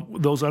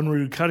those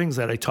unrooted cuttings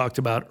that I talked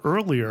about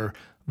earlier,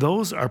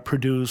 those are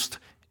produced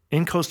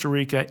in Costa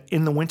Rica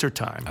in the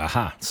wintertime.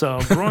 Aha. So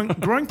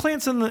growing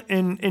plants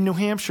in New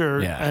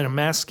Hampshire at a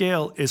mass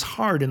scale is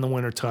hard in the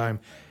wintertime.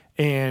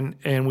 And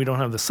we don't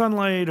have the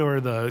sunlight or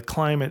the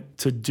climate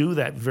to do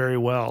that very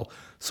well.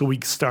 So we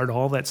start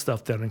all that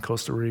stuff down in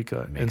Costa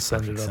Rica and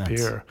send it up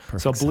here.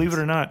 So believe it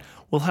or not,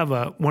 we'll have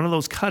one of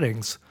those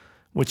cuttings,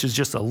 which is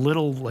just a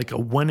little, like a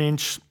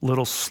 1-inch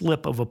little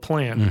slip of a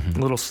plant,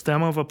 little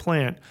stem of a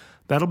plant.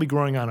 That'll be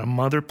growing on a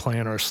mother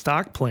plant or a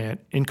stock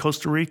plant in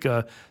Costa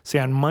Rica, say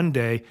on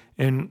Monday,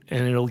 and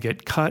it'll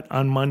get cut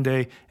on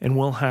Monday, and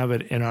we'll have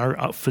it in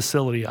our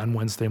facility on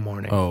Wednesday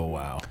morning. Oh,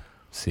 wow.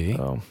 See?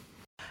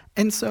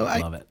 And so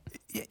Love it.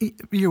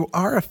 You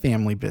are a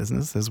family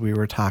business, as we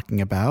were talking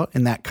about,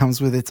 and that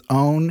comes with its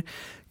own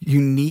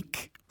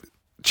unique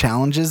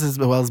challenges as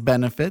well as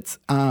benefits.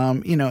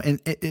 And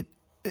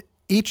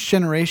each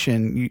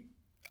generation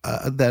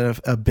that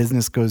a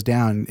business goes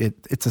down,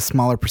 it's a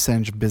smaller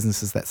percentage of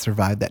businesses that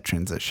survive that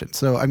transition.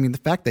 So, I mean, the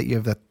fact that you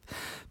have the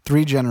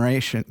third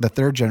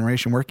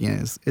generation working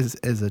is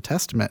a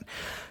testament.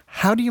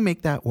 How do you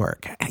make that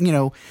work?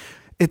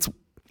 It's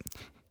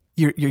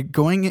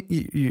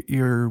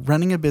you're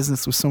running a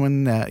business with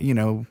someone that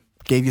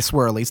gave you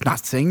swirlies.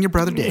 Not saying your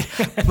brother did,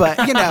 but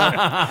you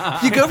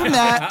go from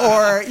that,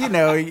 or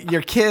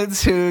your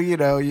kids who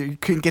you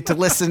couldn't get to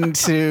listen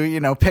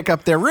to pick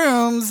up their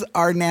rooms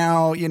are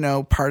now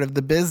part of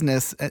the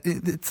business.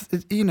 It's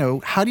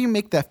how do you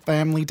make that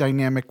family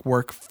dynamic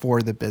work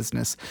for the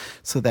business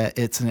so that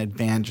it's an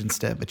advantage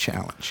instead of a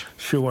challenge?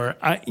 Sure,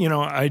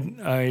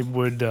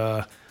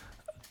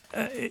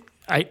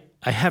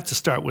 I have to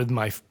start with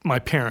my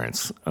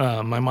parents,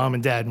 my mom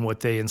and dad, and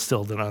what they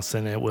instilled in us,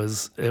 and it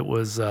was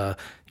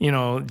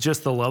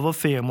just the love of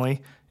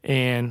family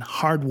and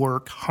hard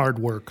work.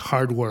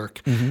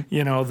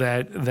 Mm-hmm.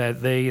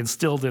 That they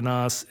instilled in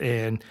us,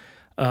 and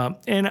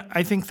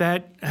I think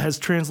that has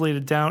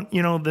translated down.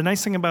 The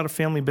nice thing about a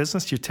family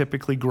business, you're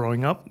typically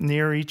growing up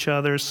near each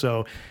other,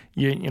 so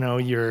you're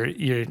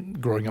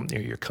growing up near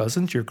your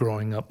cousins, you're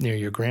growing up near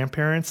your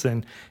grandparents,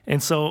 and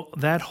so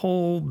that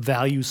whole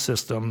value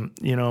system,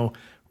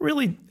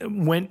 really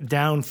went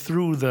down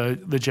through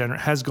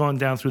has gone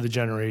down through the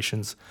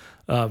generations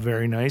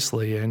very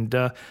nicely, and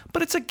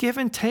but it's a give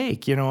and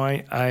take.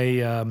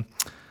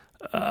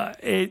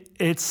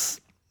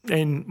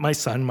 And my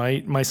son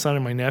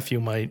and my nephew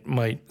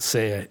might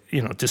say,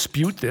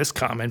 dispute this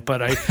comment,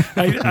 but I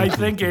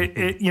think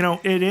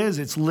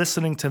it's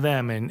listening to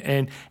them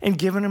and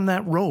giving them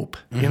that rope,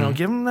 giving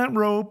them that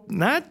rope,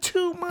 not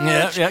too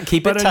much. Yeah,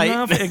 keep it tight.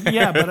 Enough,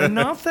 but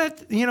enough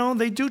that,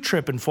 they do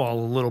trip and fall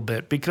a little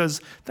bit,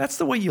 because that's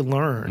the way you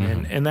learn.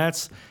 And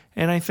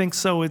I think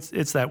so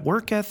it's that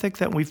work ethic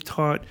that we've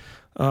taught,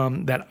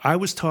 that I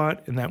was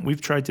taught, and that we've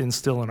tried to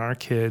instill in our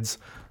kids,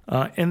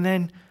 and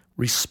then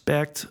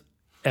respect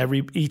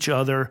each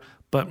other,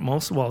 but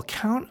most of all,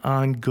 count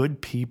on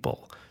good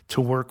people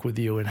to work with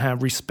you and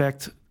have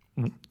respect,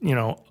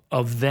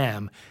 of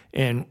them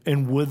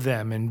and with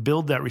them, and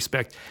build that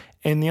respect.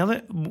 And the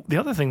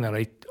other thing that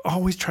I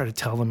always try to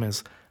tell them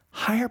is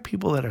hire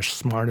people that are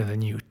smarter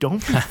than you.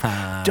 Don't be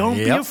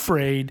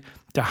afraid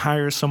to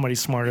hire somebody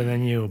smarter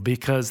than you,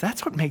 because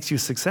that's what makes you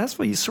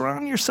successful. You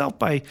surround yourself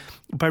by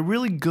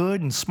really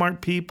good and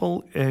smart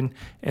people, and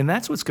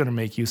that's what's going to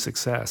make you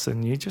success.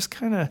 And you just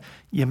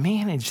you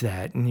manage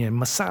that and you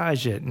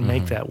massage it and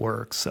make that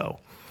work.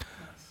 So,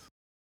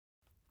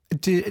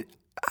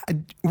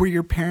 were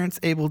your parents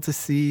able to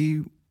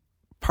see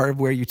part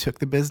of where you took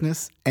the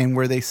business, and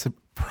were they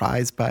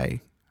surprised by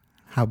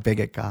how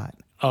big it got?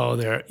 Oh,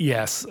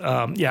 yes.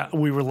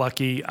 We were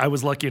lucky. I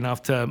was lucky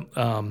enough to,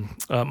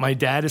 my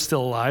dad is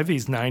still alive.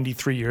 He's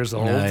 93 years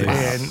old.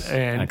 Nice.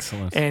 And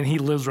excellent. And he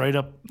lives right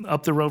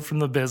up the road from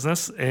the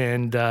business.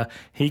 And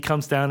he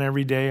comes down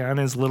every day on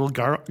his little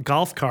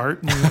golf cart.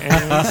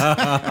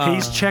 And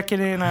he's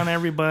checking in on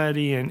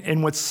everybody.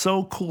 And what's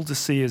so cool to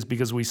see is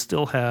because we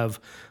still have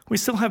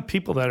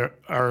people that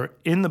are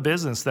in the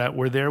business that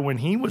were there when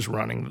he was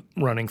running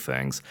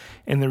things,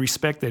 and the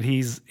respect that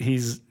he's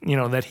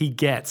that he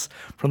gets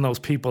from those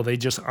people, they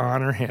just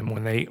honor him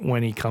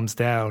when he comes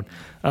down.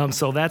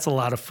 So that's a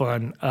lot of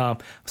fun.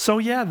 So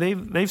yeah,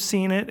 they've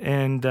seen it,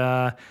 and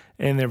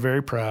they're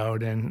very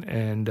proud.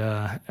 And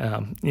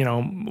we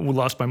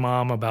lost my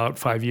mom about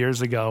 5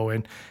 years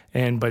ago,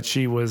 but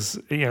she was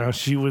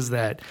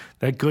that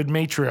good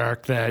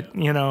matriarch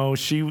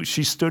that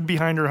she stood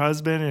behind her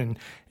husband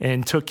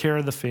and took care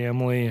of the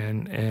family,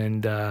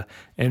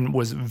 and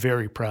was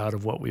very proud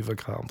of what we've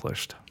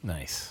accomplished.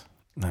 Nice.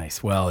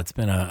 Well, it's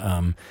been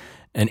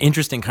an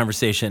interesting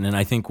conversation, and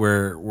I think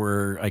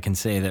I can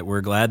say that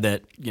we're glad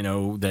that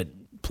that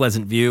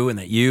Pleasant View and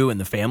that you and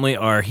the family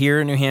are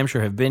here in New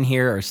Hampshire, have been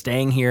here, are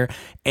staying here,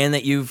 and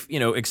that you've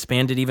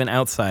expanded even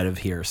outside of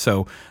here.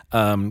 So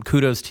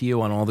kudos to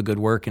you on all the good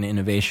work and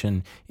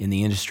innovation in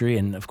the industry,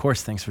 and of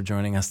course, thanks for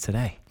joining us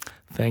today.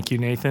 Thank you,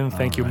 Nathan.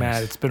 Thank you,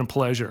 Matt. It's been a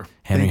pleasure.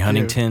 Henry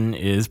Huntington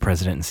is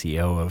president and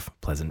CEO of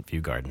Pleasant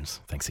View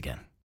Gardens. Thanks again.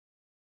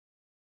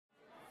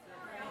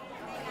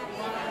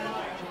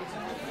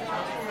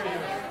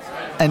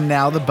 And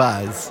now the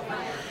buzz.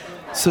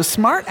 So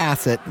Smart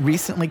Asset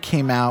recently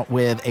came out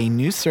with a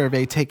new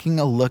survey taking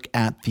a look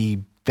at the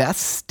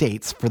best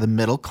states for the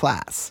middle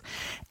class.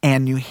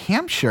 And New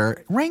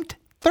Hampshire ranked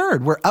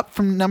third. We're up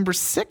from number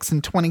 6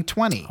 in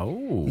 2020.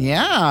 Oh,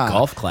 yeah.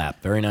 Golf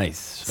clap. Very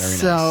nice. Very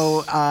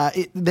so,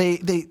 nice.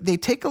 they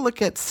take a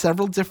look at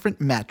several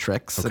different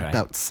metrics, Okay.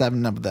 about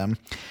 7 of them.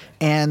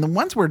 And the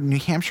ones where New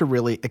Hampshire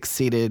really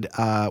exceeded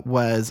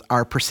was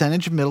our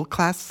percentage of middle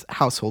class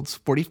households.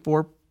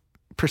 44%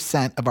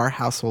 of our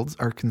households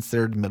are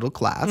considered middle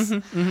class.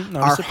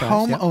 Our surprise,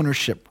 home yeah.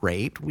 ownership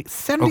rate,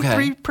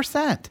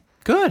 73%.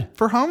 Good.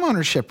 For home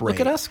ownership rate.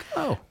 Look at us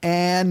go.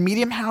 And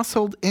median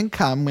household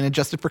income, when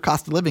adjusted for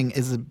cost of living,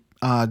 is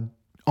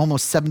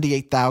almost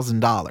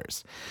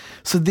 $78,000.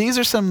 So these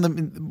are some of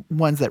the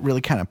ones that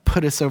really kind of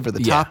put us over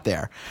the top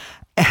there.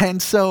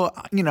 And so,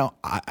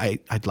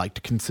 I'd like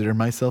to consider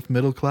myself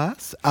middle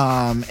class.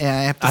 And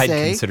I have to I'd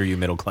say, consider you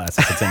middle class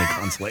if it's any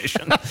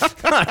consolation.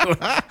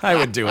 I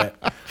would do it.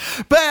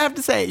 but I have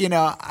to say,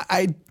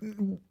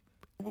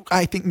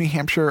 I think New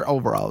Hampshire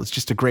overall is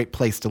just a great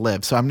place to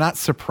live. So I'm not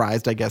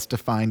surprised, I guess, to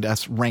find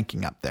us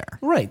ranking up there.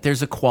 Right.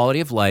 There's a quality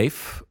of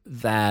life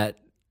that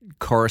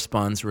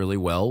corresponds really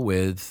well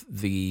with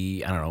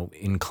the,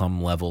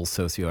 income level,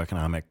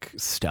 socioeconomic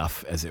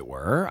stuff, as it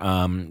were.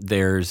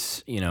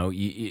 There's,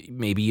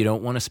 maybe you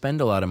don't want to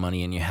spend a lot of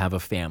money and you have a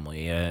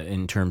family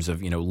in terms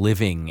of,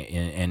 living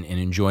and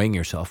enjoying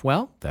yourself.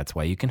 Well, that's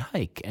why you can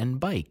hike and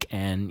bike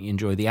and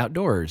enjoy the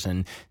outdoors.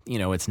 And,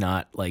 it's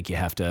not like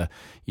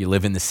you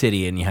live in the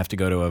city and you have to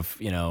go to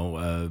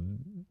a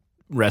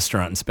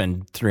restaurant and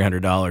spend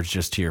 $300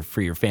 just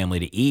for your family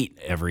to eat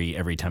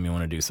every time you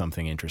want to do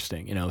something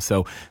interesting,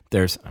 So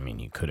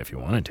you could if you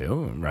wanted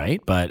to,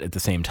 right? But at the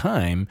same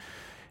time,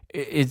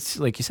 it's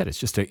like you said,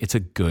 it's a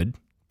good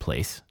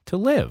place to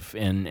live,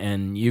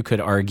 and you could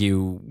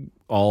argue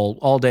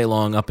all day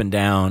long up and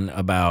down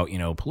about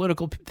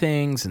political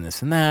things and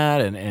this and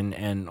that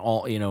and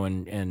all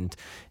and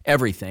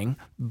everything,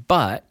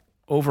 but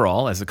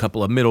overall, as a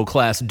couple of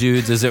middle-class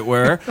dudes, as it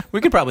were, we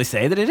could probably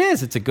say that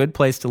it's a good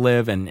place to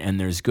live, and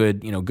there's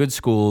good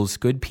schools,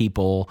 good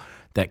people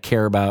that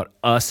care about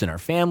us and our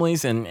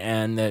families,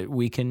 and that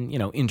we can,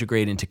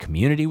 integrate into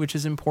community, which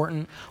is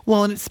important.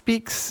 Well, and it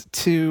speaks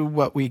to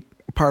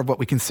part of what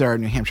we consider our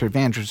New Hampshire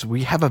advantages.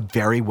 We have a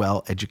very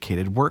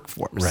well-educated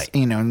workforce. Right.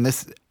 And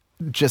this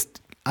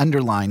just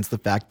underlines the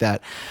fact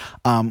that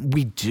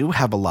we do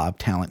have a lot of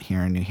talent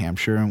here in New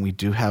Hampshire, and we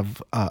do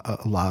have a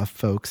lot of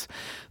folks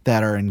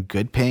that are in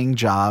good paying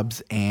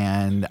jobs.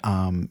 And,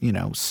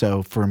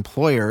 so for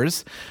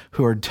employers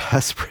who are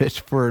desperate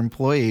for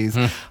employees,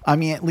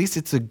 at least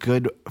it's a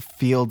good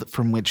field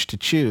from which to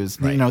choose.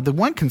 Right. The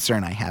one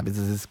concern I have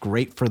is it's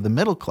great for the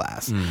middle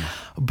class,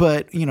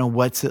 but,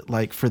 what's it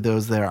like for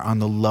those that are on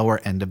the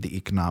lower end of the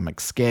economic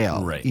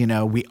scale? Right.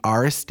 We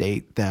are a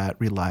state that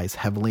relies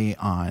heavily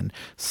on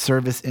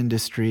service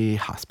industry,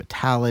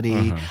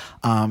 hospitality,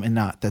 and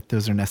not that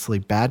those are necessarily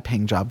bad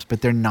paying jobs,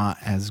 but they're not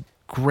as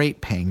great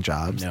paying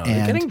jobs. No,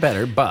 they're getting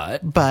better,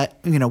 but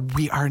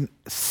we are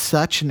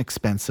such an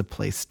expensive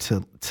place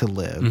to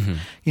live.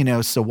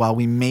 So while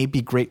we may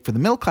be great for the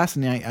middle class,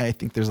 and I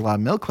think there's a lot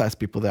of middle class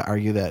people that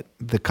argue that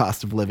the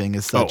cost of living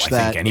is such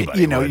that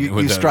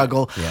you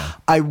struggle. Yeah.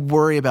 I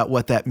worry about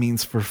what that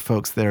means for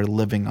folks that are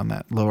living on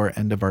that lower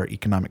end of our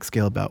economic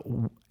scale, about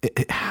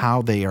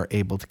how they are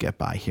able to get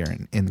by here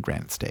in the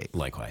Granite State.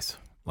 Likewise.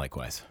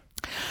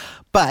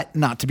 But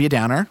not to be a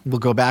downer, we'll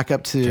go back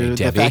up to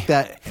the fact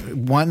that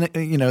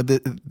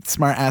the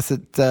Smart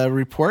Asset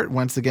report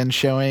once again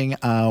showing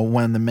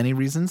one of the many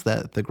reasons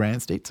that the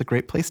Granite State's a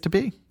great place to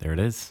be. There it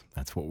is.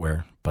 That's what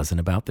we're buzzing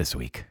about this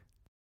week.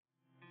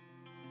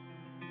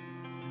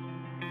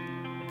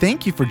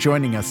 Thank you for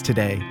joining us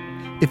today.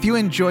 If you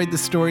enjoyed the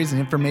stories and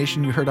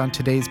information you heard on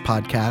today's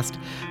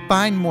podcast,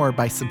 find more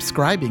by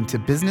subscribing to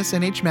Business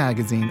NH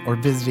Magazine or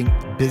visiting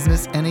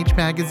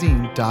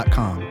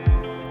businessnhmagazine.com.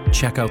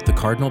 Check out the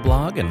Cardinal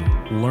blog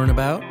and learn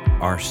about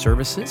our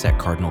services at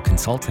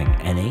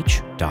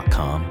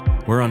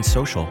cardinalconsultingnh.com. We're on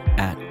social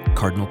at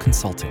Cardinal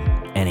Consulting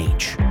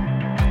NH.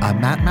 I'm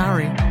Matt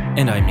Mowry.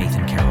 And I'm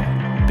Nathan Carroll.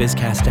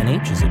 BizCast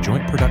NH is a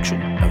joint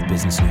production of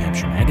Business New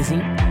Hampshire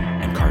Magazine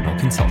and Cardinal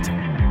Consulting.